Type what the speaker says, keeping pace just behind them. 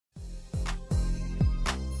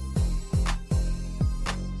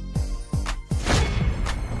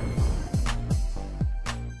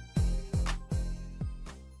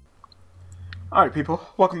Alright, people,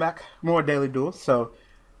 welcome back. More Daily Duels. So,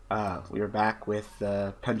 we are back with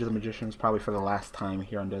Pendulum Magicians, probably for the last time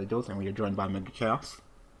here on Daily Duels, and we are joined by Mega Chaos.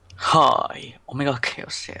 Hi, Omega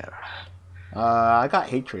Chaos here. I got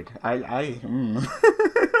hatred. Uh-uh.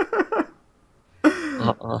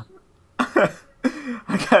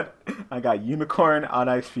 I got Unicorn, Odd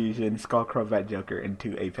Ice Fusion, Skullcrow Vet Joker, and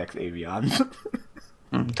 2 Apex Avions.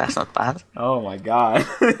 That's not bad. Oh my god.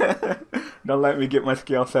 Don't let me get my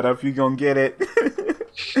scale set up. You gonna get it.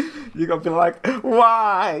 You're gonna be like,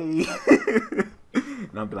 why? And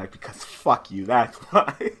I'll be like, because fuck you, that's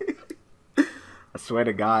why. I swear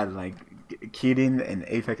to God, like, Keating and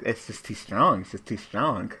Apex, it's just too strong. It's just too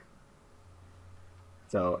strong.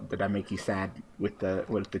 So, did that make you sad with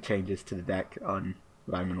the changes to the deck on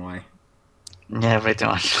Vitamin Y? Yeah, pretty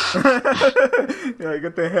much. You're like,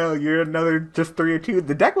 what the hell? You're another just 3 or 2.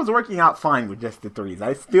 The deck was working out fine with just the 3s.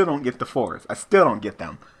 I still don't get the 4s. I still don't get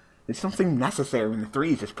them. It's something necessary when the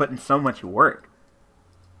 3s just put in so much work.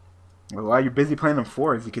 While you're busy playing them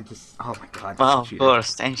 4s, you could just... Oh my god. Well, of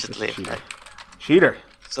course, anciently. Cheater.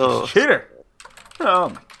 So... Cheater.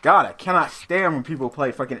 Oh my god, I cannot stand when people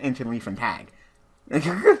play fucking Ancient Leaf and Tag.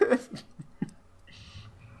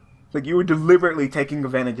 Like, you were deliberately taking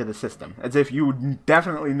advantage of the system. As if you would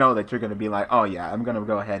definitely know that you're going to be like, oh yeah, I'm going to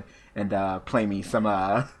go ahead and play me some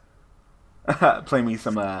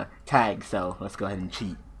tag, so let's go ahead and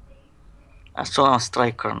cheat. I still on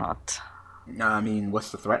strike or not. No, I mean,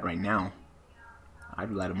 what's the threat right now?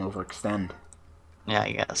 I'd let him overextend. Yeah,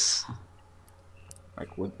 I guess.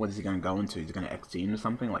 Like, what is he going to go into? Is he going to XD into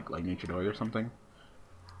something? Like Luchador or something?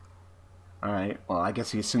 Alright, well, I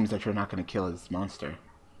guess he assumes that you're not going to kill his monster.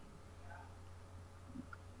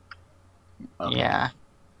 Okay. Yeah.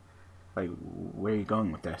 Like, where are you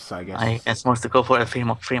going with this? I guess more to go for a free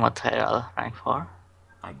material, rank 4.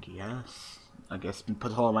 I guess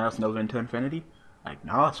put Holomios Nova into infinity? Like,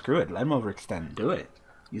 no, screw it. Let him overextend. Do it.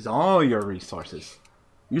 Use all your resources.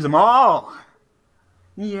 Use them all!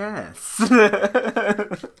 Yes!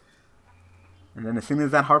 And then as soon as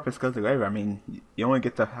that Harpist goes away, I mean, you only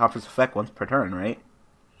get the Harpist effect once per turn, right?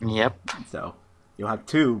 Yep. So, you'll have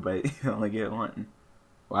 2, but you only get 1.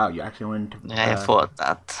 Wow, you actually went to... Yeah, I thought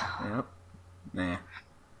that. Yep. Nah.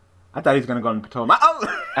 I thought he was going to go and patrol my...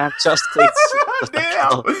 Oh! I'm just...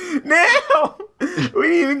 Now! We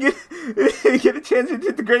didn't even get a chance to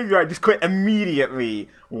hit the graveyard. Just quit immediately.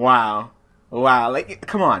 Wow. Wow. Like,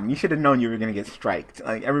 come on. You should have known you were going to get striked.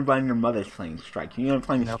 Like, everybody and your mother's playing strike. You're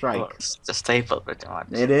playing strike. It's a staple, pretty much.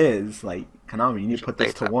 It is. Like, Konami, you need to put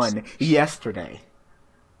this to 1 yesterday.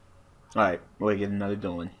 Alright, we'll get another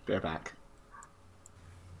dueling. Be right back.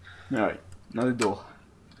 Alright, another duel.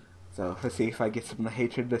 So let's see if I get some of the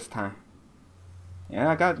hatred this time. Yeah,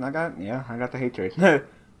 I got the hatred.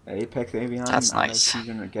 Apex Avion, that's nice.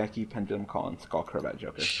 Fusion, Regeki, Pendulum, Call, and Skullcrow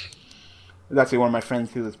Joker. It was actually one of my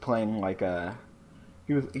friends who was playing like it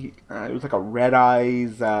was like a Red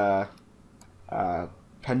Eyes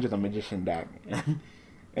Pendulum Magician deck,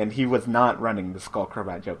 and he was not running the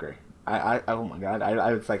Skullcrow Joker. Oh my god,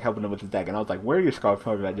 I was like helping him with his deck, and I was like, where are your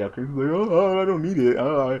Skullcrow Joker? He's like, oh, I don't need it.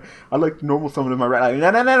 Oh, I like normal summon in my red eye.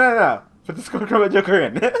 No. Put the Skullcrow Joker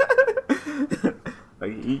in.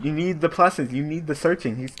 Like, you need the pluses, you need the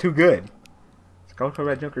searching. He's too good.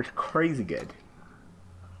 Skullcrow Joker's crazy good.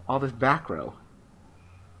 All this back row.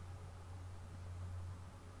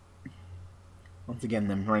 Once again,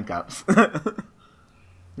 them rank ups.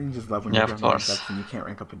 You just love when you rank ups and you can't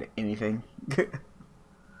rank up into anything.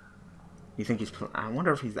 You think he's... I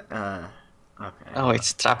wonder if he's... Okay. Oh,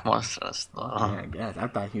 it's Trap Monsters. Yeah, I guess. I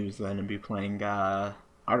thought he was going to be playing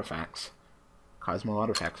Artifacts. Kozmo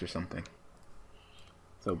Artifacts or something.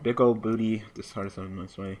 So, big old booty. This card is on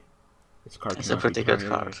this way. This card it's a pretty good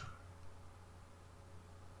card.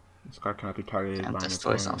 This card cannot be targeted by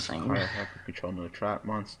destroy something. Card have to control no trap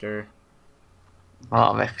monster.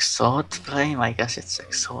 Oh, Exod Flame? I guess it's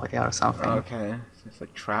Exodia or something. Okay. It's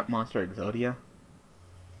like Trap Monster Exodia.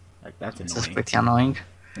 Like, that's annoying. This is pretty annoying.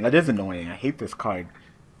 That is annoying. I hate this card.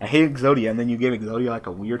 I hate Exodia, and then you give Exodia like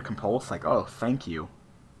a weird compulse. Like, oh, thank you.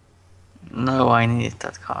 No, I need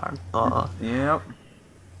that card. Oh. Yep.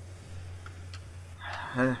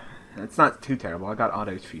 It's not too terrible. I got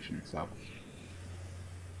Auto Fusion, so.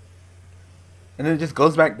 And then it just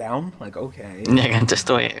goes back down. Like, okay. Yeah, I can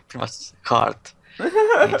destroy pretty much card in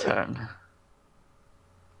turn.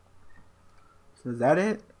 So is that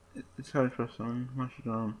it? It's hard for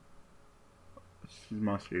someone. This is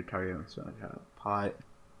monster your target on, so I got Pot,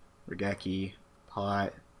 Regeki,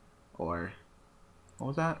 Pot, or what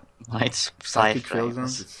was that? It's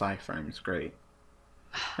Psy-Frames. It's Psy-Frames, great.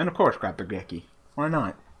 And of course, grab the Regeki. Why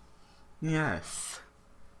not? Yes.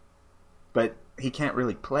 But he can't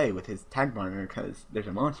really play with his tag partner because there's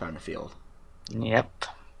a monster on the field. Yep.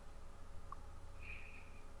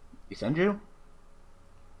 You send you?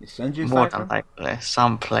 You send you More Cypher? than likely.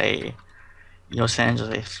 Some play Yosenju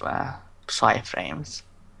with side frames.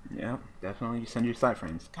 Yeah, definitely you send you side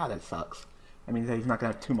frames. God, that sucks. That means that he's not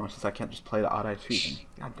gonna have two monsters. I can't just play the odd-eyed fusion.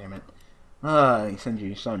 God damn it. You send you,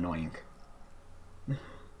 you're so annoying.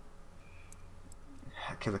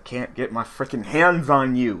 Because I can't get my freaking hands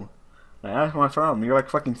on you. Like, that's my problem. You're like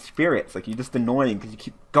fucking spirits. Like, you're just annoying because you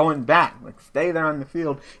keep going back. Like, stay there on the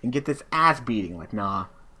field and get this ass beating. Like, nah,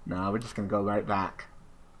 we're just gonna go right back.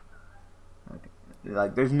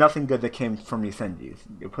 Like, there's nothing good that came from Yusenjis.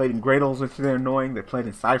 They played in Gradles, which is annoying. They played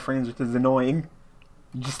in side frames, which is annoying.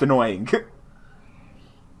 Just annoying.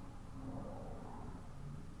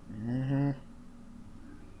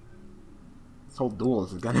 This whole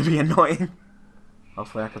duels is gonna be annoying.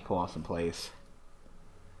 Hopefully I can pull off some plays.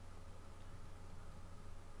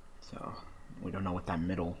 So, we don't know what that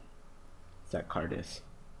middle set card is.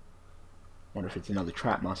 Wonder if it's another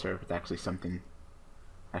trap monster, or if it's actually something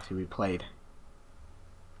actually we played.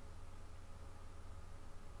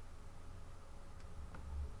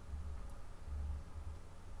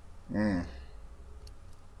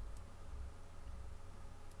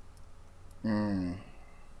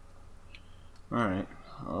 Alright.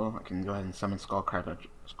 Oh, I can go ahead and summon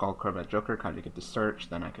Skullcrab Joker, kind of get the search,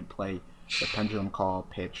 then I can play the Pendulum Call,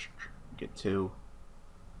 pitch, get 2.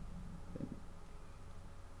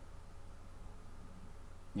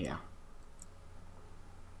 Yeah.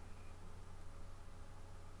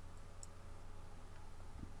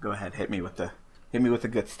 Go ahead, hit me with the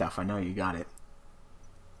good stuff. I know you got it.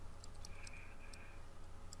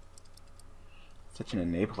 Such an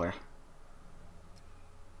enabler.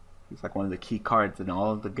 He's like one of the key cards in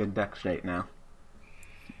all of the good decks right now.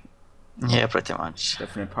 Yeah, pretty much.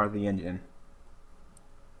 Definitely part of the engine.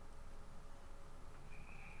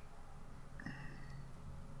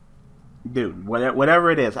 Dude,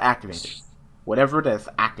 whatever it is, activate it. Whatever it is,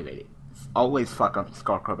 activate it. Always fuck up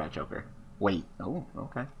Skullcrab Joker. Wait. Oh,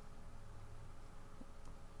 okay.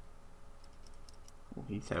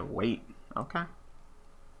 He said wait. Okay.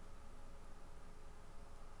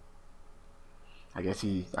 I guess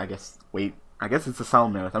wait. I guess it's a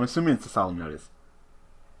solemn notice. I'm assuming it's a solemn notice.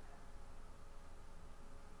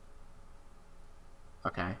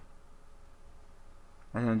 Okay.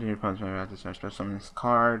 And then do your opponent's member to start special summon this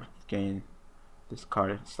card. Gain this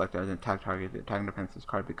card selected as an attack target. The attack and defense this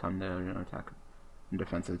card become the attack and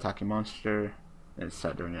defensive attacking monster. And it's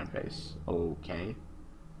set during your phase. Okay.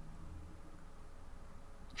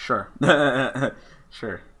 Sure.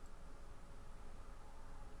 Sure.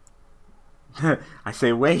 I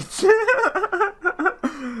say wait. So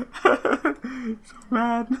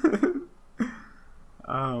mad.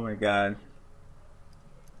 Oh my god.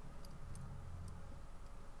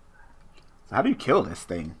 So how do you kill this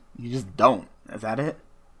thing? You just don't. Is that it?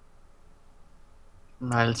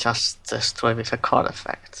 I'll just destroy with a card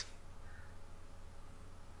effect.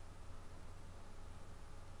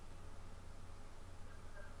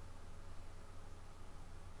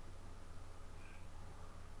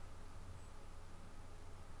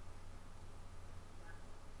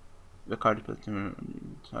 The card you put to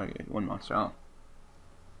target one monster. Oh.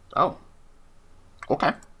 Oh.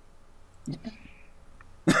 Okay.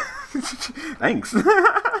 Thanks.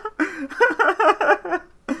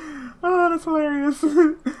 Oh, that's hilarious.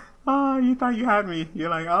 Oh, you thought you had me. You're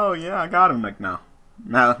like, oh yeah, I got him. Like, no.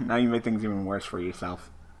 Now you made things even worse for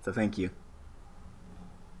yourself. So thank you.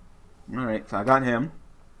 Alright, so I got him.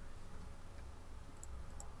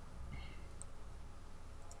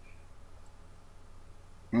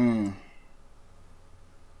 I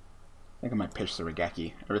think I might pitch the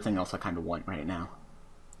Regeki. Everything else I kind of want right now.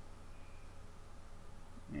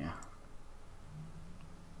 Yeah.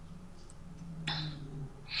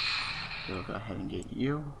 So we'll go ahead and get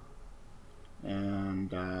you.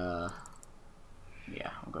 And, yeah,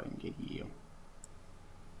 I'll go ahead and get you.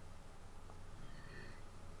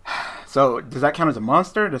 So, does that count as a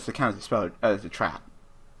monster, or does it count as a spell, as a trap?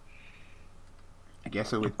 I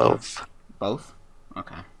guess it would... Both. Both?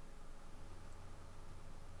 Okay.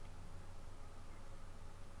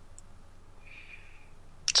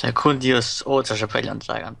 So you could use Ultra Rebellion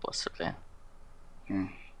Dragon possibly.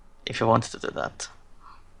 If you wanted to do that.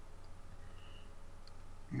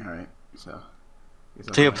 Alright, so...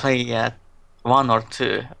 Do you play 1 or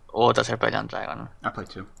 2 Ultra Rebellion Dragon? I play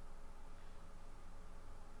 2.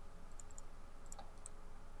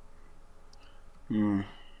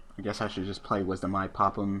 I guess I should just play Wisdom Eye,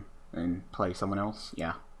 pop him, and play someone else?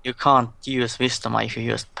 Yeah. You can't use Wisdom Eye if you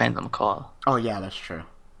use Pendulum Call. Oh yeah, that's true.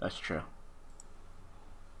 That's true.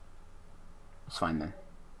 It's fine then.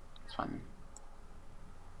 It's fine then.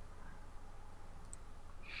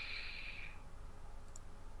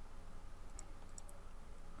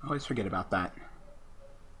 I always forget about that.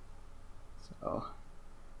 So,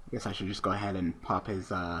 I guess I should just go ahead and pop his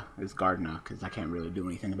Gardener, because I can't really do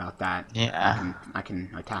anything about that. Yeah. I can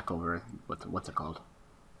attack over what's it called?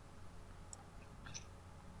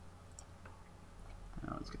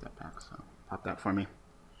 Oh, let's get that back. So pop that for me.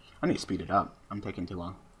 I need to speed it up. I'm taking too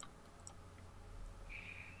long.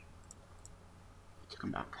 Let's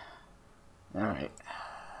come back. All right.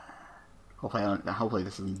 Hopefully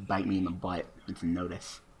this doesn't bite me in the butt. It's a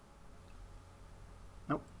notice.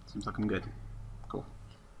 Nope. Seems like I'm good. Cool.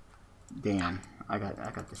 Damn. I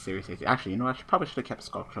got the serious issue. Actually, you know, probably should have kept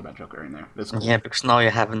Skull Crobat Joker in there. Cool. Yeah, because now you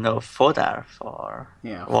have no fodder for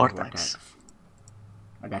Vortex.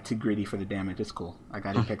 I got too greedy for the damage. It's cool. I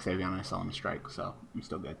got Apex Avion and I saw him strike, so I'm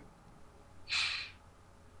still good.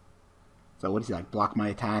 So what is he like? Block my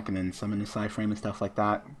attack and then summon the side frame and stuff like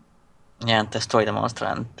that? Yeah, and destroy the monster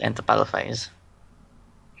and enter battle phase.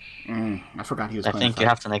 I forgot he was I playing think you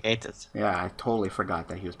have to negate it. Yeah, I totally forgot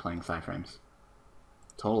that he was playing side frames.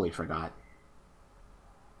 Totally forgot.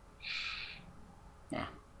 Yeah.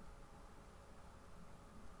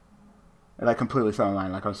 And I completely fell in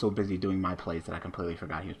line. Like, I was so busy doing my plays that I completely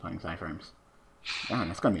forgot he was playing side frames. Man,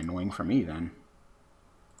 that's gonna be annoying for me then.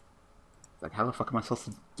 Like, how the fuck am I supposed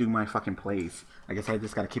to do my fucking plays? I guess I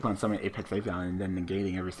just gotta keep on summoning Apex Avion and then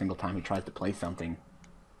negating every single time he tries to play something.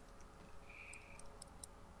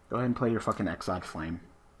 Go ahead and play your fucking Exod Flame.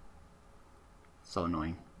 So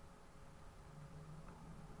annoying.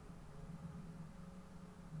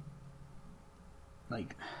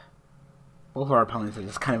 Like, both of our opponents are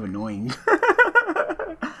just kind of annoying.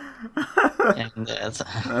 And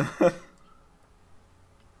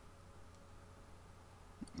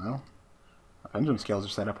well, pendulum scales are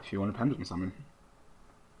set up if you want a pendulum summon.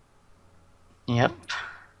 Yep.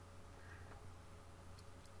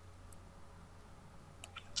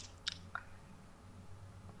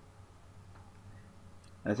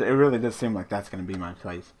 It really does seem like that's going to be my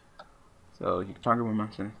place. So, you can target one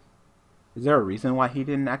monster. Is there a reason why he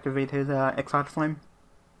didn't activate his Exod Flame?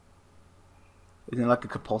 Isn't it like a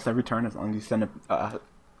compulse every turn as long as you send a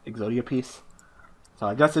Exodia piece? So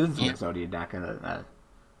I guess it is an Exodia deck, a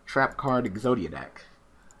trap card Exodia deck.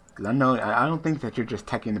 Because I don't think that you're just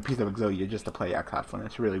teching the piece of Exodia just to play Exod Flame.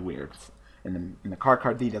 It's really weird. And the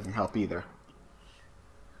card D doesn't help either.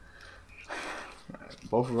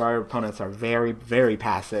 Both of our opponents are very, very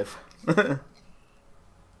passive.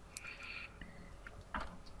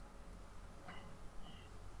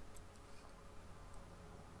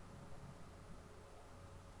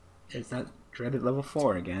 There's that dreaded level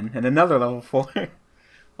 4 again. And another level 4.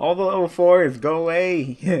 All the level 4s, go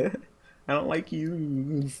away. I don't like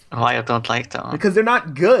you. Why you don't like them? Because they're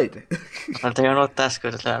not good. But they are not as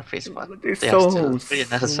good as Larpys, but they're they so are still pretty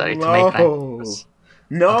necessary slow. to make ranks.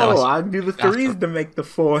 No, I'll do the 3s to make the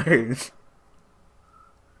 4s.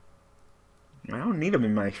 I don't need them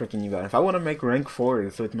in my freaking you guys. If I want to make rank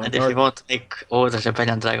 4s with my And if you want to make all the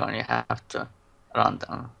Rebellion Dragon, you have to run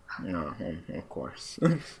them. No, of course.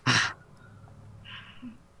 Okay,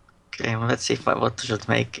 well, let's see what should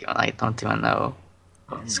make. I don't even know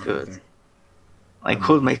what's good. I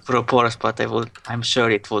could make Proporos, but I'm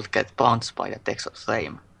sure it would get bounced by the text of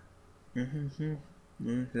Flame.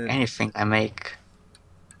 Anything I make.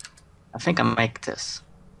 I think I make this.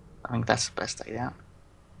 I think that's the best idea.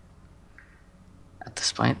 At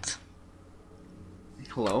this point.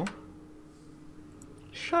 Hello?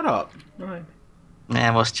 Shut up. Alright.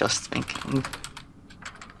 Yeah, I was just thinking.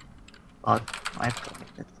 But I thought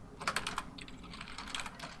it.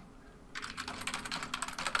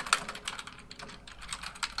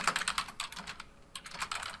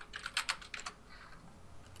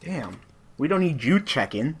 Damn. We don't need you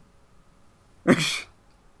checking.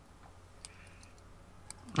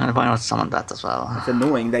 And why not summon that as well? It's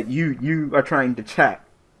annoying that you are trying to check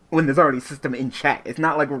when there's already system in check. It's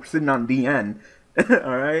not like we're sitting on DN.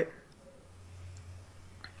 Alright?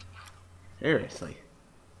 Seriously.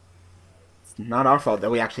 It's not our fault that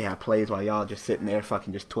we actually have plays while y'all just sitting there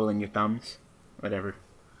fucking just twiddling your thumbs. Whatever.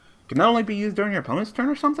 Can that only be used during your opponent's turn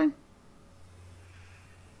or something?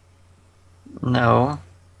 No.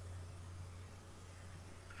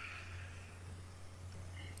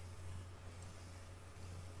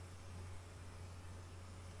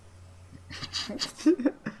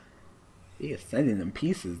 He is sending them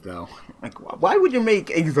pieces though. Like, why would you make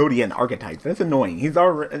Exodia an archetype? That's annoying. He's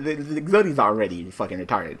already Exodia's already fucking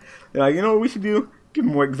retarded. They're like, you know what we should do? Give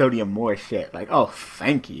more Exodia more shit. Like, oh,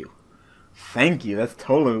 thank you. Thank you. That's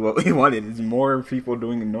totally what we wanted. Is more people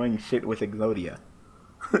doing annoying shit with Exodia.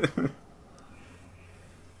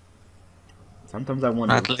 Sometimes I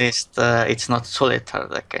wonder. At least it's not solitaire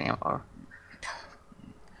deck anymore.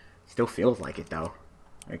 Still feels like it though.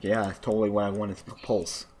 Like yeah, that's totally what I want is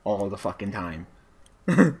Pulse all the fucking time.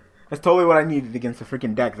 That's totally what I needed against a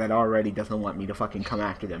freaking deck that already doesn't want me to fucking come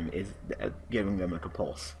after them. Is giving them a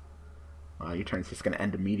Compulse. Your turn's just gonna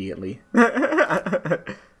end immediately.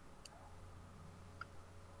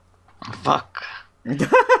 Fuck.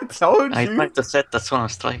 Told I you. tried to set that one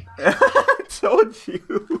strike. Told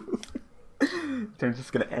you. Turn's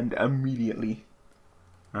just gonna end immediately.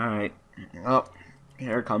 Alright. Oh,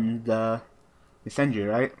 here comes the Senju,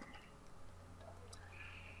 right?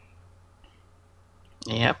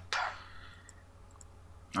 Yep.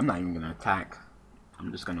 I'm not even gonna attack.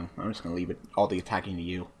 I'm just gonna leave it all the attacking to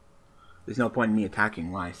you. There's no point in me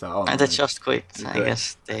attacking. Why? So And they just quit. I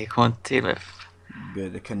guess they can't deal with.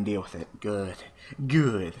 Good, I can deal with it. Good.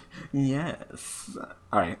 Good. Yes.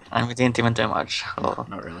 Alright. And we didn't even do much. Oh.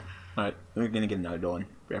 Not really. Alright, we're gonna get another duel in.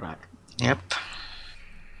 Be right back. Yep.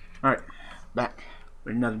 Alright, back.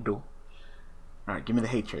 With another duel. Alright, give me the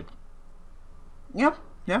hatred. Yep,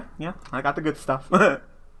 yeah. I got the good stuff. I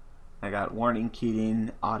got Warning,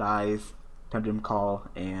 Keating, Odd Eyes, Pendulum Call,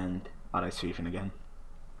 and Odd Eyes Fusion again.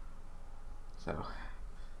 So,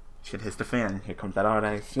 shit hits the fan. Here comes that Odd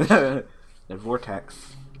Eyes. The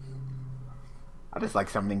Vortex. I just like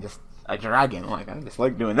something just a dragon. Like, I just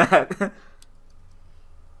like doing that.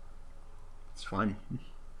 It's fun.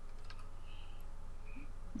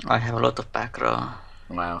 I have a lot of back row.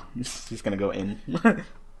 Wow, he's gonna go in.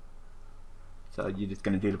 So you're just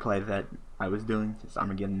gonna do the play that I was doing? Just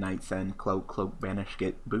Armageddon, Night Send, Cloak, Banish,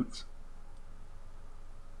 get Boots?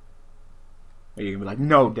 Or you gonna be like,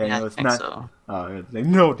 no, Daniel, it's not. So. Oh, like,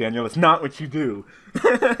 no, Daniel, it's not what you do.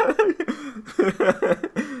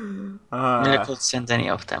 I could send any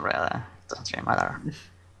of them, really. Doesn't really matter.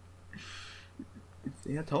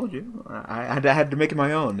 See, I told you. I had to make it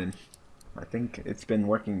my own, and I think it's been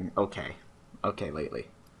working okay lately.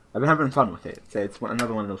 I've been having fun with it. It's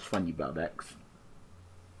another one of those fun Yubel decks.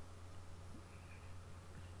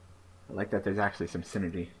 I like that there's actually some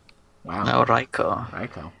synergy. Wow. No, Raiko.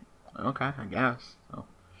 Raiko. Okay, I guess. Oh,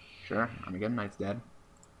 sure. Armageddon Knight's dead.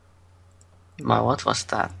 Well, what was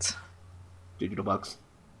that? Digital Bugs.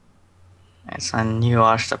 It's a new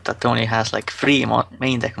archetype that only has like 3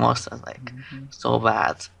 main deck monsters. Like, so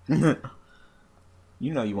bad.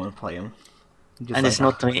 You know you want to play him. And it's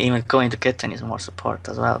not even going to get any more support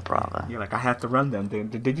as well, probably. You're like, I have to run them. They're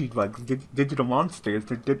Digibugs, digital monsters.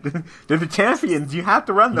 They're the champions. You have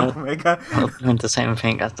to run them, Omega. Not doing the same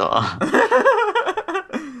thing at all.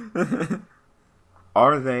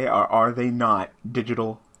 Are they or are they not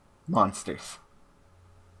digital monsters?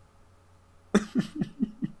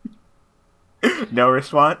 No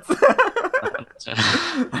response.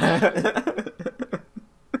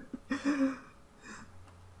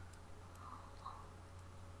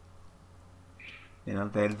 You know,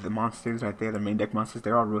 they're the monsters right there, the main deck monsters.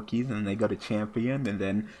 They're all rookies, and they go to champion, and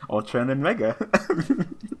then Ultra, and then Mega.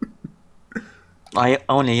 I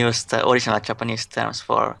only use the original Japanese terms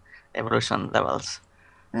for evolution levels.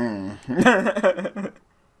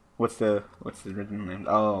 What's the original name?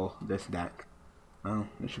 Oh, this deck. Oh,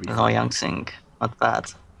 this should be. No Yangsing, not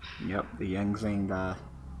bad. Yep, the Yangzing.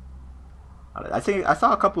 I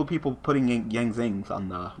saw a couple of people putting Yangzings on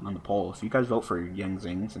the poll. So you guys vote for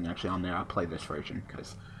Yangzings, and actually on there I'll play this version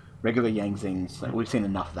because regular Yangzings we've seen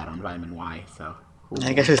enough of that on Vitamin Y. So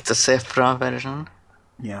I guess it's the Sephra version.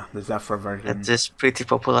 Yeah, the Zephyr version. It is pretty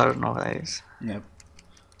popular nowadays. Yep.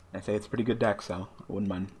 I say it's a pretty good deck, so I wouldn't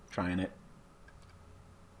mind trying it.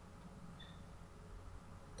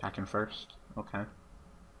 Attacking first. Okay.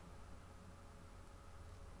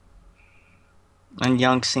 And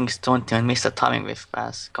young things don't even miss the timing with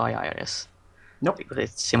Sky Iris. Nope. Because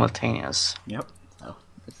it's simultaneous. Yep. So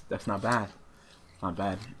that's not bad. Not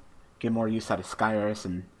bad. Get more use out of Sky Iris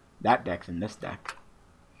in that deck than this deck.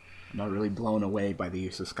 I'm not really blown away by the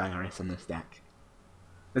use of Sky Iris in this deck.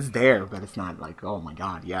 It's there, but it's not like, oh my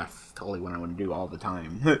god, yes, totally what I want to do all the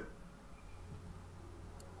time.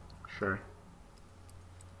 Sure.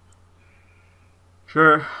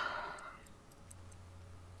 Sure.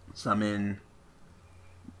 Summon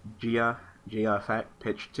Gia effect,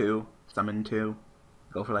 pitch 2, summon 2.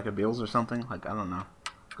 Go for like a Bills or something, like, I don't know.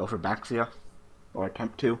 Go for Baxia, or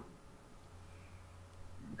attempt to.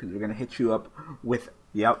 Because we're going to hit you up with,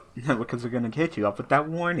 yep, because we're going to hit you up with that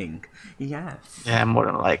warning. Yes. Yeah, more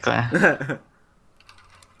than likely.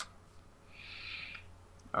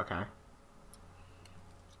 Okay.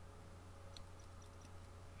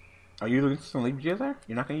 Are you just gonna leave Geo there?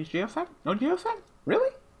 You're not gonna use Geosec? No Geosec? Really?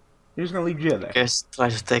 You're just gonna leave Geo there? Just try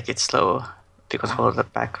to take it slow because Wow. of the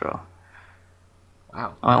back row.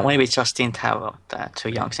 Wow. Well, maybe just didn't have the 2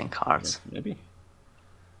 youngs in cards. Maybe.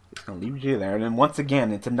 Just gonna leave Geo there, and then once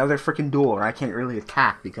again, it's another freaking duel where I can't really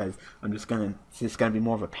attack because it's just gonna be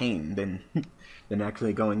more of a pain than than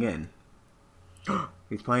actually going in.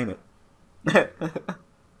 He's playing it.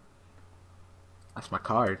 That's my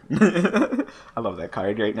card. I love that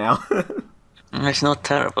card right now. It's not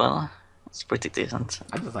terrible. It's pretty decent.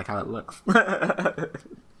 I just like how it looks.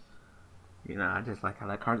 You know, I just like how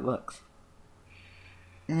that card looks.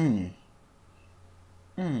 I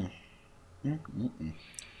don't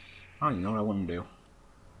even know what I want to do.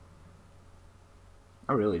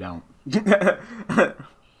 I really don't.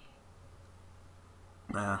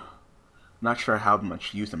 Not sure how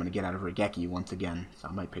much use I'm going to get out of Regeki once again, so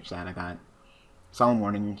I might pitch that. I got Solemn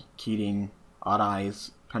Warning, Keating, Odd Eyes,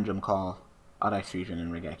 Pendulum Call, Odd Eyes Fusion,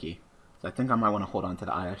 and Regeki. So I think I might want to hold on to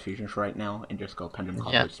the Odd Eyes Fusion for right now and just go Pendulum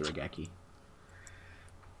Call pitch to Regeki.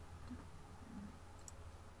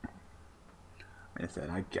 Like I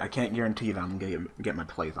said, I can't guarantee that I'm going to get my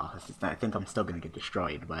plays off. I think I'm still going to get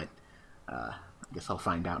destroyed, but I guess I'll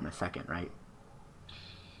find out in a second, right?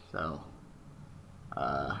 So,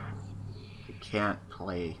 I can't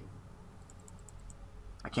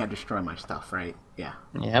destroy my stuff, right? Yeah.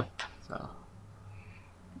 Yep. So,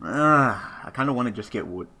 I kind of want to just get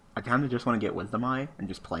Wisdom Eye and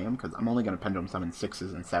just play him, because I'm only going to Pendulum summon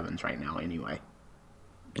 6s and 7s right now anyway.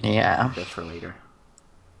 Yeah. Just for later.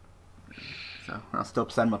 So, I'll still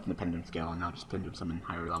set him up in the Pendulum scale, and I'll just Pendulum summon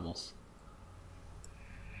higher levels.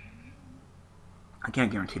 I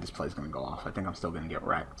can't guarantee this play is going to go off. I think I'm still going to get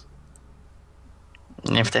wrecked.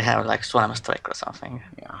 If they have like Swarm Strike or something.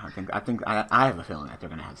 Yeah, I have a feeling that they're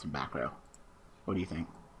going to have some back row. What do you think?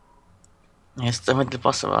 It's definitely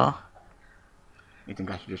possible. You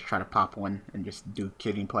think I should just try to pop one and just do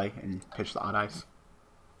kidding play and pitch the Odd Eyes?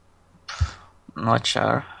 Not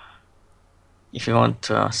sure. If you want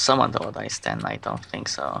to summon the Odd Eyes, then I don't think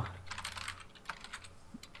so.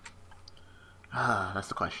 That's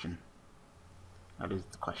the question. That is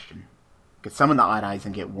the question. Could summon the Odd Eyes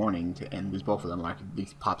and get warning and lose both of them, or I could at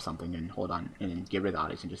least pop something and hold on and then get rid of the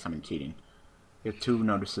Odd Eyes and just summon cheating. You have 2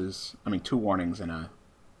 warnings and a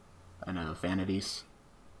vanities.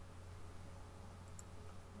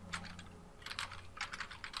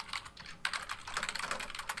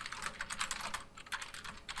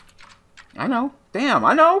 I know. Damn,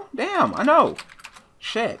 I know. Damn, I know.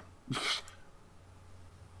 Shit.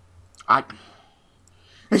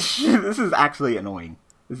 This is actually annoying.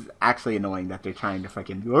 This is actually annoying that they're trying to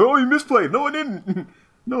fucking... Oh, you misplayed! No, I didn't!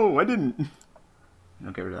 No, I didn't!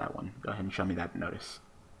 I'll get rid of that one. Go ahead and show me that notice.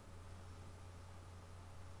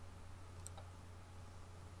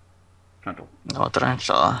 Torrential. No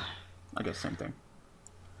Torrential. I guess same thing.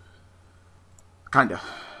 Kinda.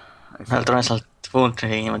 Well, Torrential won't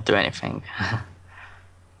really even do anything.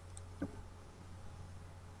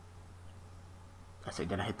 I say,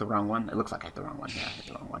 did I hit the wrong one? It looks like I hit the wrong one. Yeah, I hit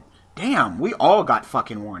the wrong one. Damn, we all got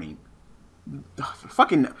fucking warning.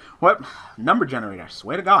 Fucking, what? Number generator, I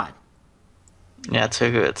swear to God. Yeah, too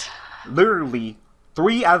good. Literally,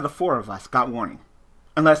 3 out of the 4 of us got warning.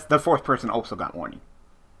 Unless the 4th person also got warning.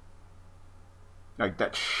 Like,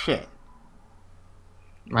 that shit.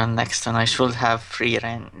 Well, next turn I should have free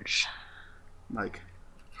range. Like,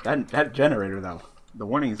 that generator, though. The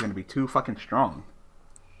warning is going to be too fucking strong.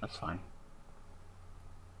 That's fine.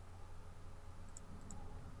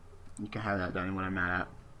 You can have that done when I'm mad at.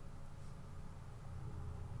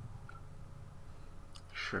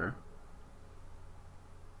 Sure.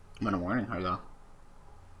 I'm gonna warning her though.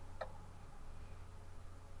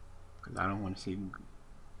 Because I don't want to see...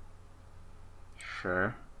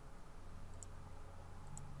 Sure.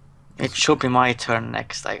 It should be my turn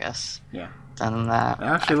next, I guess. Yeah. Then, it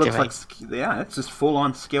actually activate. looks like... Yeah, it's just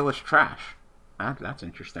full-on skillless trash. That's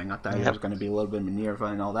interesting. I thought it was going to be a little bit of Minerva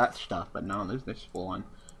and all that stuff, but no, this full-on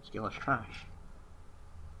skillless trash.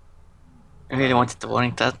 I really wanted to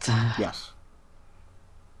warning that. Yes.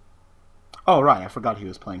 Oh, right, I forgot he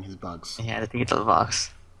was playing his bugs. Yeah, the digital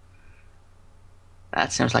box.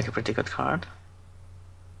 That seems like a pretty good card.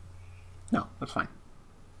 No, that's fine.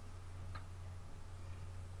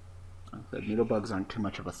 The needle bugs aren't too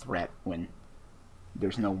much of a threat when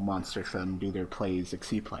there's no monster for them to do their plays,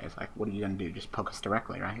 exceed plays. Like, what are you gonna do? Just poke us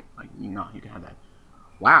directly, right? Like, you can have that.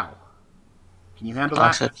 Wow. Can you handle that?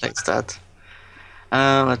 Actually, plays that.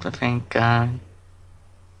 Let me think. I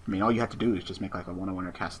mean, all you have to do is just make like a 101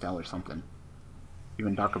 or Castell or something.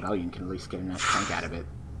 Even Dark Rebellion can at least get enough chunk out of it.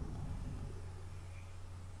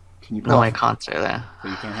 Can you pull No, off? I can't really. So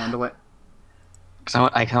you can't handle it? Because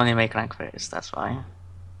I can only make rank 3s, that's why.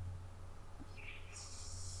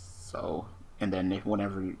 So, and then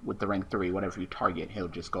whenever, with the rank 3, whatever you target, he'll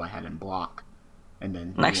just go ahead and block. And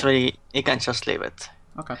then... Actually, you can just leave it.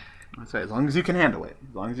 Okay. So as long as you can handle it.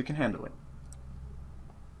 As long as you can handle it.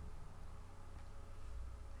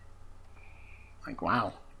 Like,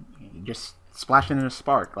 wow. You just splashing in a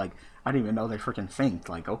spark. Like, I didn't even know they freaking synced.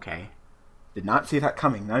 Like, okay. Did not see that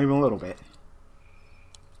coming. Not even a little bit.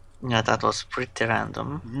 Yeah, that was pretty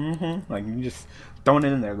random. Mm-hmm. Like, you just throwing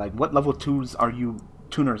it in there. Like, what level 2s are you...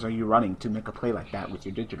 tuners are you running to make a play like that with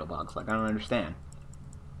your digital bugs? Like, I don't understand.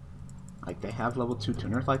 Like, they have level 2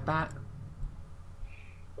 tuners like that?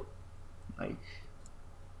 Like,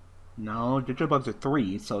 no, digital bugs are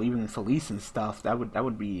 3, so even Felice and stuff, that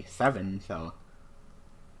would be 7, so...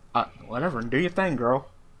 whatever, do your thing,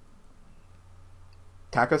 girl.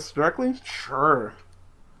 Attack us directly? Sure.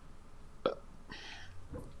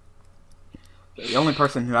 The only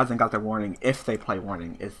person who hasn't got their warning, if they play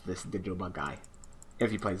warning, is this digital bug guy.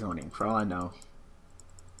 If he plays zoning, for all I know.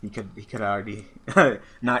 He could already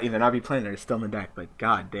not be playing it, or still in the deck, but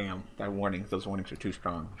god damn, those warnings are too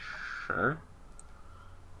strong. Sure.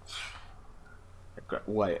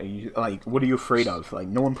 What are you like? What are you afraid of? Like,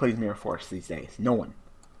 no one plays Mirror Force these days. No one.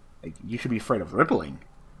 Like, you should be afraid of rippling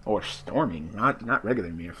or storming, not regular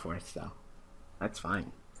Mirror Force though. That's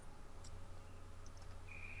fine.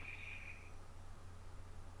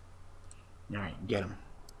 All right, get him.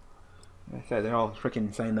 Like I said, they're all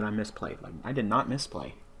freaking saying that I misplayed. Like, I did not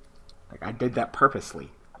misplay. Like, I did that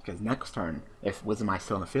purposely. Because next turn, if Wisdom Eye's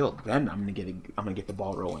still in the field, then I'm gonna get the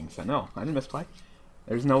ball rolling. So no, I didn't misplay.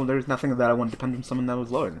 There's nothing that I want to depend on someone that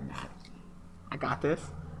was lower than that. I got this.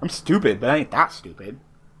 I'm stupid, but I ain't that stupid.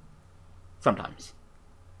 Sometimes.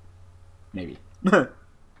 Maybe.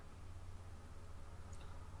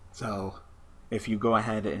 So, if you go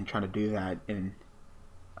ahead and try to do that, and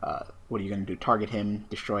what are you going to do? Target him,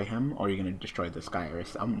 destroy him, or are you going to destroy the Sky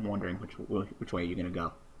Iris? I'm wondering which way you're going to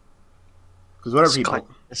go. Because whatever he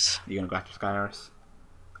blocks, you're going to go after Sky Iris?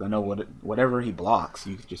 Because I know whatever he blocks,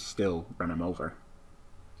 you can just still run him over.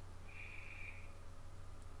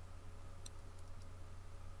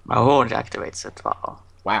 My already activates it, wow.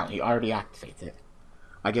 Wow, he already activates it.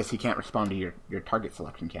 I guess he can't respond to your target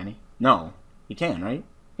selection, can he? No, he can, right?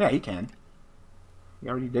 Yeah, he can. He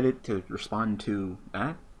already did it to respond to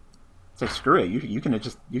that. Say screw it. You can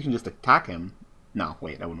just attack him. No,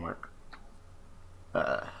 wait, that wouldn't work.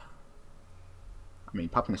 I mean,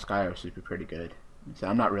 popping the Sky Iris would be pretty good. So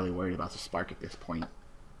I'm not really worried about the spark at this point.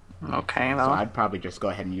 Okay, well. So I'd probably just go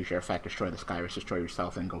ahead and use your effect, destroy the Sky Iris, destroy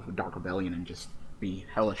yourself, and go for Dark Rebellion and just be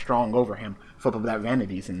hella strong over him. Flip up that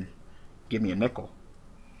Vanities and give me a nickel.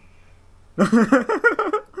 Flip up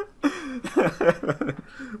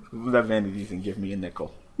that Vanities and give me a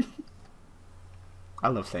nickel. I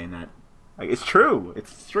love saying that. Like, it's true.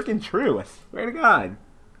 It's freaking true. I swear to God.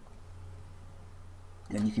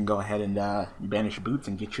 Then you can go ahead and banish Boots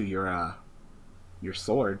and get you your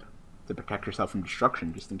sword to protect yourself from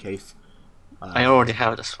destruction, just in case. I already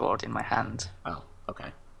have the sword in my hand. Oh,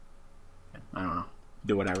 okay. I don't know.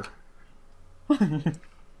 Do whatever. I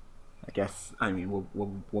guess. I mean,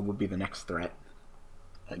 what would be the next threat?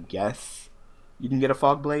 I guess you can get a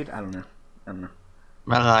fog blade. I don't know.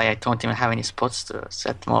 Well, I don't even have any spots to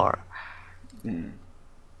set more.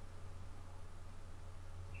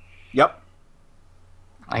 Yep.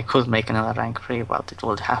 I could make another rank 3, but it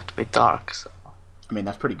would have to be dark, so... I mean,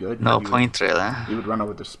 that's pretty good. No point, really. You would run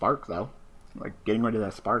over the spark, though. Like, getting rid of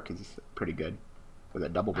that spark is pretty good. For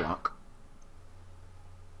that double block.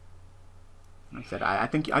 Like I said, I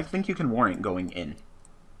think you can warrant going in.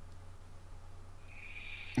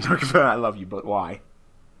 I love you, but why?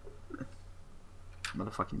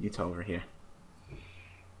 Motherfucking Utah over here.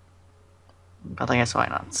 But I guess why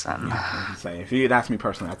not, son? Yeah, say, if you'd ask me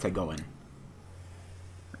personally, I'd say go in.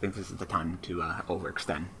 I think this is the time to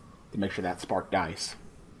overextend. To make sure that spark dies.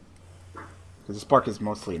 Because the spark is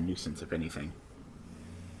mostly a nuisance, if anything.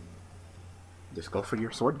 Just go for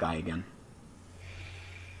your sword guy again.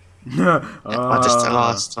 What is the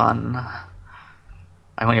last one?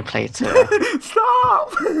 I want to play it.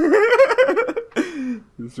 Stop!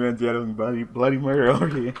 This man's yelling bloody murder over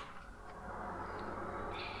here.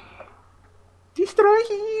 Destroy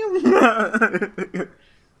him!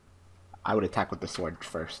 I would attack with the sword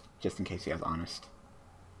first, just in case he has honest.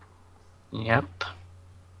 Yep.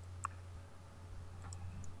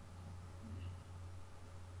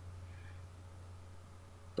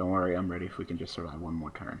 Don't worry, I'm ready if we can just survive one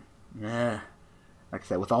more turn. Like I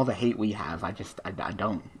said, with all the hate we have, I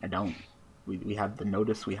don't. We have the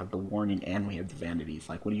notice, we have the warning, and we have the vanities.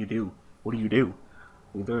 Like, what do you do? What do you do?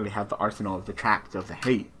 We literally have the arsenal of the tracks of the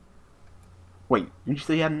hate. Wait, didn't you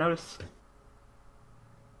say you had a notice?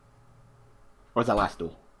 Or was that last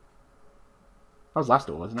duel? That was last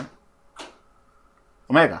duel, wasn't it?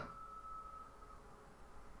 Omega.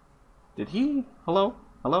 Did he? Hello?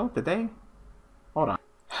 Hello? Did they? Hold on.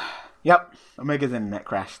 Yep, Omega's internet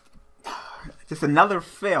crashed. Just another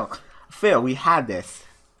fail. Fail, we had this.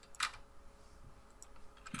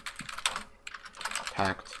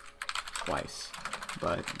 Attacked twice,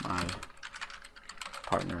 but my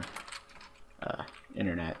partner,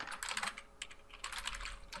 internet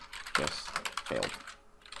just failed.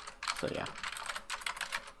 So yeah,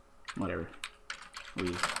 whatever.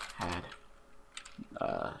 We had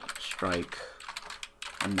strike,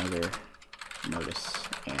 another notice,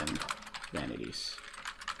 and vanities.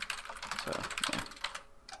 So yeah.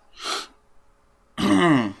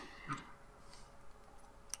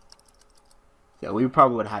 Yeah, we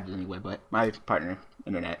probably would have had it anyway, but my partner,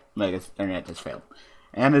 Mega's internet just failed.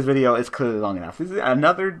 And this video is clearly long enough. This is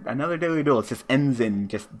another daily duel. It just ends in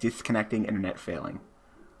just disconnecting, internet failing.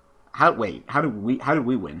 How did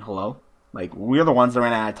we win? Hello? Like, we're the ones that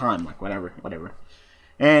ran out of time. Like, whatever.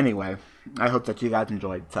 Anyway, I hope that you guys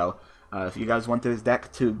enjoyed. So, if you guys want this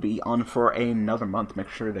deck to be on for another month, make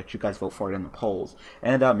sure that you guys vote for it in the polls.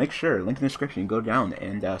 And make sure, link in the description, go down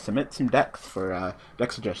and submit some decks for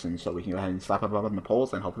deck suggestions so we can go ahead and slap up in the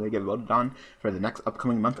polls and hopefully get voted on for the next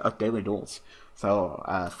upcoming month of Daily Duels. So,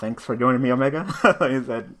 thanks for joining me, Omega. Like I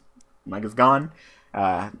said, Omega's gone.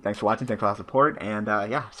 Thanks for watching, thanks for all the support, and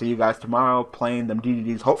yeah, see you guys tomorrow playing them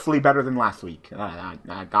DDDs, hopefully better than last week. God,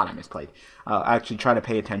 I misplayed. I actually try to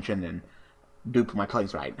pay attention and dupe my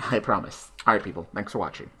plays right, I promise. Alright people, thanks for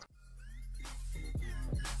watching.